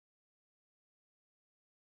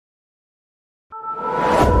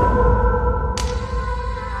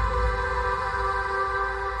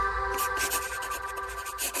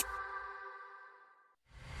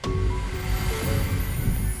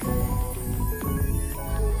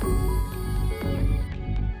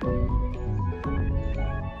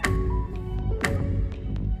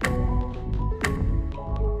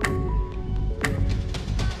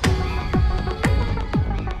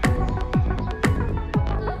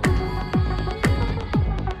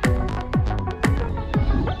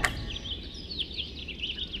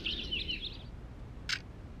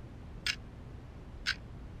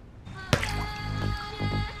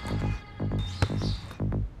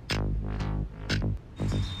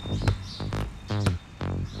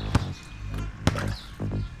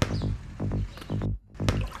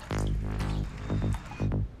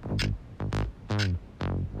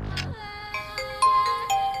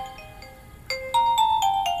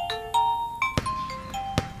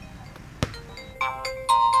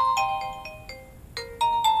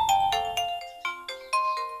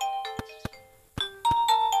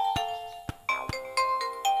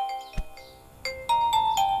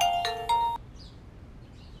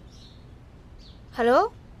Hello,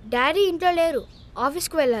 daddy ఇంట్లో లేరు,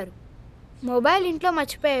 ఆఫీస్కి వెళ్ళారు. మొబైల్ ఇంట్లో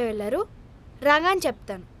మర్చిపోయి వెళ్ళారు. రాగానే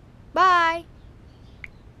చెప్తాను. బాయ్.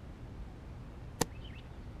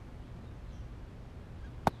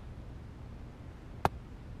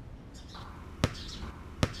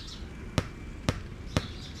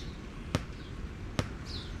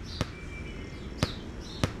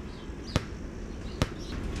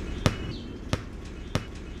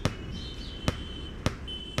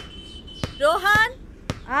 రోహన్,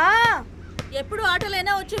 ఎప్పుడు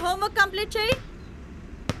ఆటలైనా వచ్చి హోంవర్క్ కంప్లీట్ చేయి.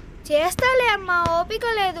 చేస్తాలే అమ్మా, ఓపిక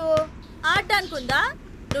లేదు. ఆడడానికి ఉందా?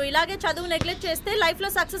 నువ్వు ఇలాగే చదువు నెగ్లెక్ట్ చేస్తే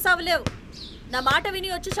లైఫ్లో సక్సెస్ అవ్వలేవు. నా మాట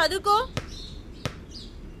విని వచ్చి చదువుకో.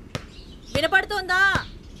 వినపడుతోందా?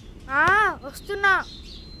 వస్తున్నా.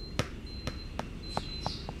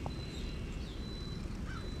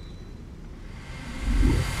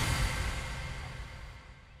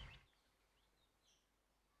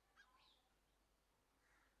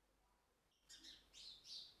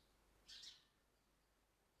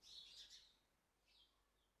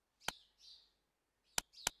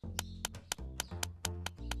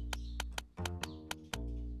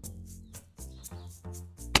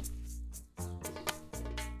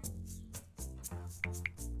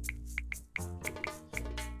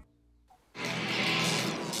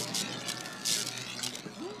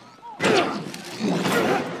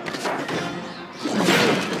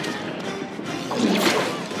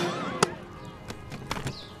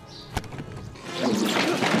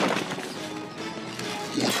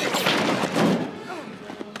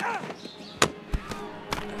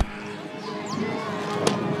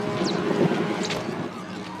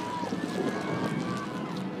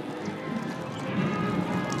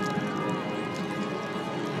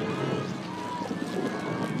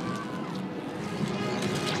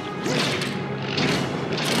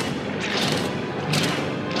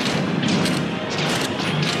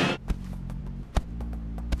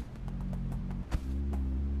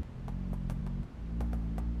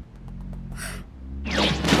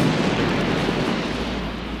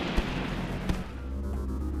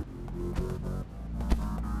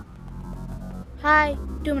 హాయ్,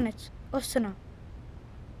 2 minutes వస్తున్నా.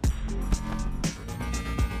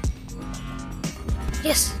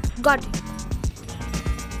 Yes, got it.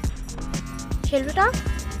 Shall we talk?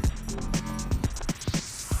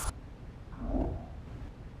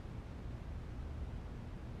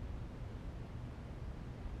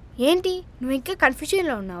 ఏంటి, నువ్వు ఇంకా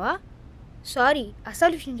కన్ఫ్యూజన్లో ఉన్నావా? సారీ,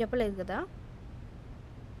 అసలు విషయం చెప్పలేదు కదా.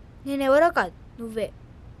 నేనెవరో కాదు, నువ్వే.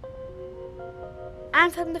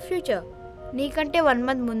 I'm from the future. నీకంటే 1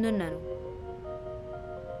 month ముందున్నాను.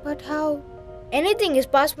 But how? Anything is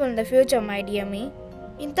possible in the future my dear మీ.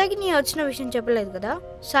 ఇంతకీ నీ వచ్చిన విషయం చెప్పలేదు కదా.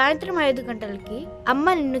 సాయంత్రం 5 గంటలకి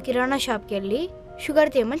అమ్మ నిన్ను కిరాణా షాప్కి వెళ్ళి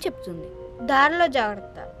షుగర్ తీయమని చెప్తుంది. దారిలో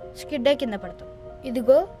జాగ్రత్త, స్కిడ్ కింద పడతాం.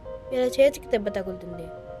 ఇదిగో ఇలా చేతికి దెబ్బ తగులుతుంది.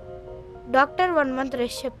 డాక్టర్ 1 month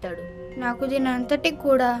రెస్ట్ చెప్తాడు. నాకు దీని అంతటికి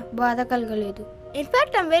కూడా బాధ కలగలేదు.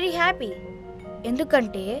 In fact I'm very happy.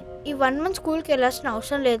 ఎందుకంటే ఈ 1 month స్కూల్కి వెళ్ళాల్సిన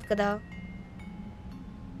అవసరం లేదు కదా.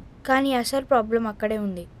 కానీ అసలు ప్రాబ్లం అక్కడే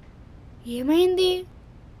ఉంది. ఏమైంది?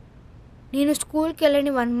 నేను స్కూల్కి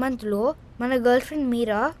వెళ్ళని 1 monthలో మన గర్ల్ ఫ్రెండ్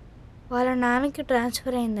మీరా వాళ్ళ నాన్నకి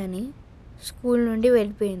ట్రాన్స్ఫర్ అయిందని స్కూల్ నుండి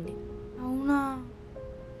వెళ్ళిపోయింది. అవునా?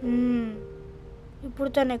 ఇప్పుడు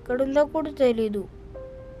తను ఎక్కడుందో కూడా తెలీదు.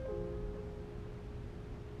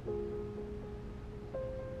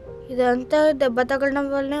 ఇదంతా దెబ్బ తగలడం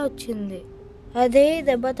వల్లనే వచ్చింది. అదే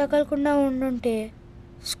దెబ్బ తగలకుండా ఉండుంటే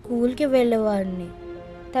స్కూల్కి వెళ్ళేవాడిని,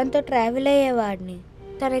 తనతో ట్రావెల్ అయ్యేవాడిని,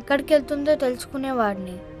 తను ఎక్కడికి వెళ్తుందో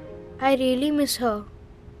తెలుసుకునేవాడిని. I really miss her.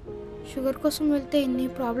 Sugar కోసం వెళ్తే ఇన్ని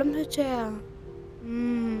ప్రాబ్లమ్స్ వచ్చాయా?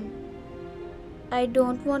 I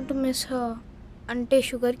don't want to miss her. అంటే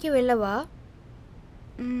షుగర్కి వెళ్ళవా?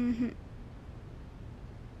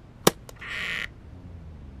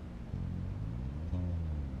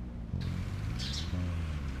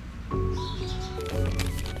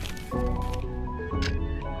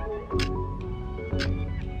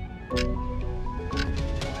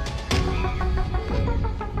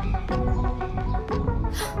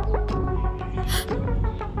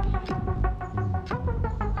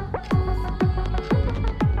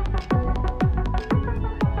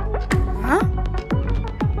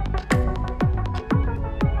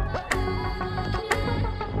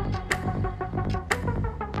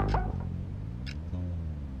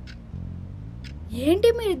 ఏంటి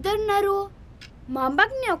మీరు ఇద్దరున్నారు? మా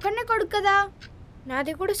అమ్మకి నేను ఒక్కనే కొడుకు కదా.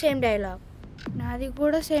 నాది కూడా same dialogue.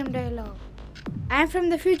 I'm from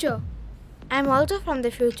the future. I'm also from the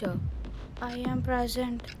future. I am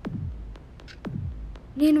present.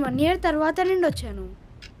 నేను 1 year తర్వాత నుండి వచ్చాను.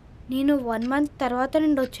 నేను 1 మంత్ తర్వాత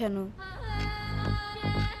నుండి వచ్చాను.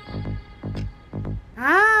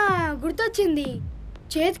 గుర్తొచ్చింది.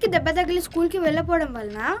 చేతికి దెబ్బ తగిలి స్కూల్కి వెళ్ళకపోవడం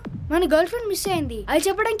వలన మన గర్ల్ ఫ్రెండ్ మిస్ అయింది. అది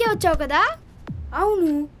చెప్పడానికే వచ్చావు కదా?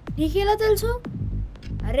 అవును, నీకెలా తెలుసు?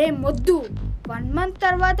 అరే మొద్దు, 1 మంత్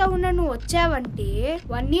తర్వాత ఉన్న నువ్వు వచ్చావంటే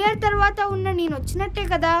 1 ఇయర్ తర్వాత ఉన్న నేను వచ్చినట్టే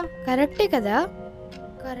కదా. కరెక్టే కదా?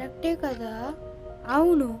 కరెక్టే కదా.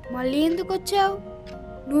 అవును, మళ్ళీ ఎందుకు వచ్చావు?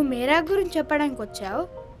 నువ్వు మేరా గురించి చెప్పడానికి వచ్చావు,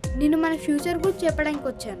 నేను మన ఫ్యూచర్ గురించి చెప్పడానికి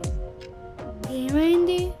వచ్చాను.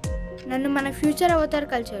 ఏమైంది? నన్ను మన ఫ్యూచర్ అవతార్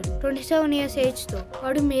కలిచాడు 27 ఇయర్స్ ఏజ్తో.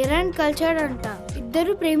 వాడు మేరాని కలిచాడంట,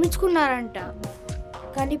 ఇద్దరు ప్రేమించుకున్నారంట,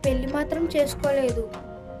 కానీ పెళ్లి మాత్రం చేసుకోలేదు.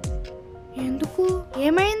 ఎందుకు?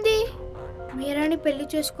 ఏమైంది? మీరాని పెళ్లి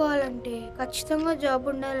చేసుకోవాలంటే ఖచ్చితంగా జాబ్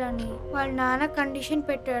ఉండాలని వాళ్ళ నాన్న కండిషన్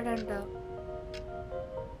పెట్టాడంట.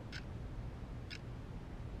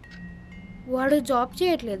 వాడు జాబ్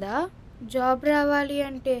చేయట్లేదా? జాబ్ రావాలి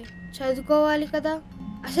అంటే చదువుకోవాలి కదా.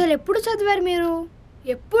 అసలు ఎప్పుడు చదివారు మీరు?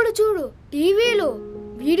 ఎప్పుడు చూడు టీవీలు,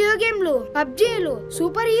 వీడియో గేమ్లు, పబ్జీలు,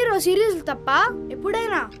 సూపర్ హీరో సిరీస్లు తప్ప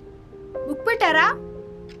ఎప్పుడైనా బుక్ పెట్టారా?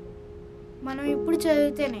 మనం ఇప్పుడు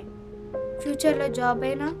చదివితేనే ఫ్యూచర్లో జాబ్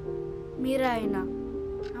అయినా మీరా అయినా.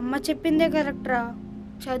 అమ్మ చెప్పిందే కరెక్ట్రా.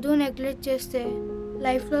 చదువు నెగ్లెక్ట్ చేస్తే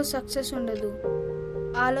లైఫ్లో సక్సెస్ ఉండదు.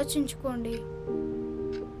 ఆలోచించుకోండి.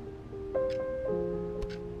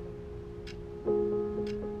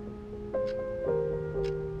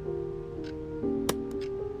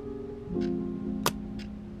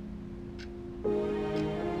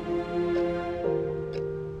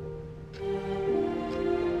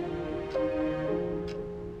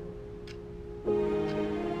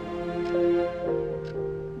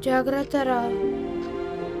 జాగ్రత్త రా.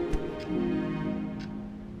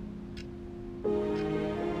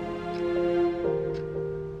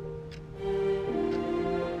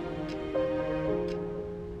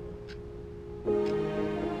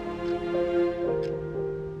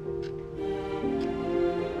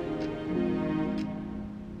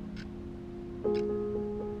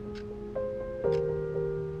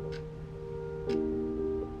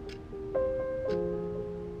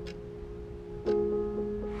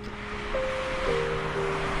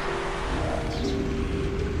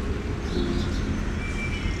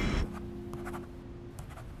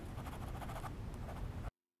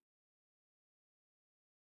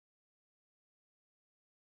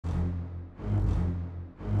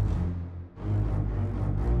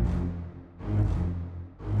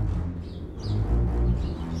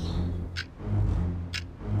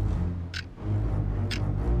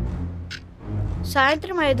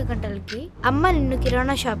 సాయంత్రం 5 గంటలకి అమ్మ నిన్ను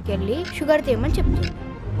కిరాణా షాప్కి వెళ్ళి షుగర్ తీయమని చెప్తుంది.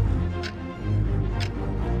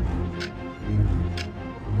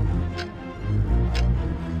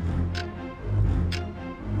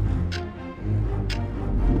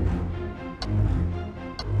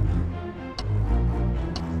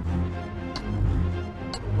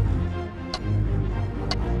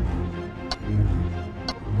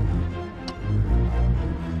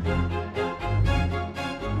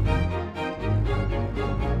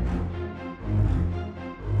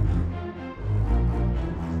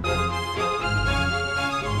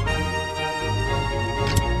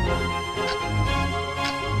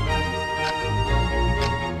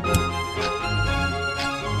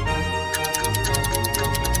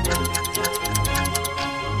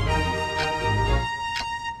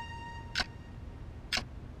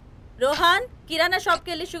 రోహన్, కిరాణా షాప్కి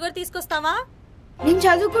వెళ్ళి షుగర్ తీసుకొస్తావా? నేను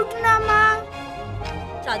చదువుకుంటున్నామా.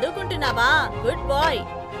 చదువుకుంటున్నావా? Good bye.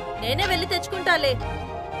 నేనే వెళ్ళి తెచ్చుకుంటాలే.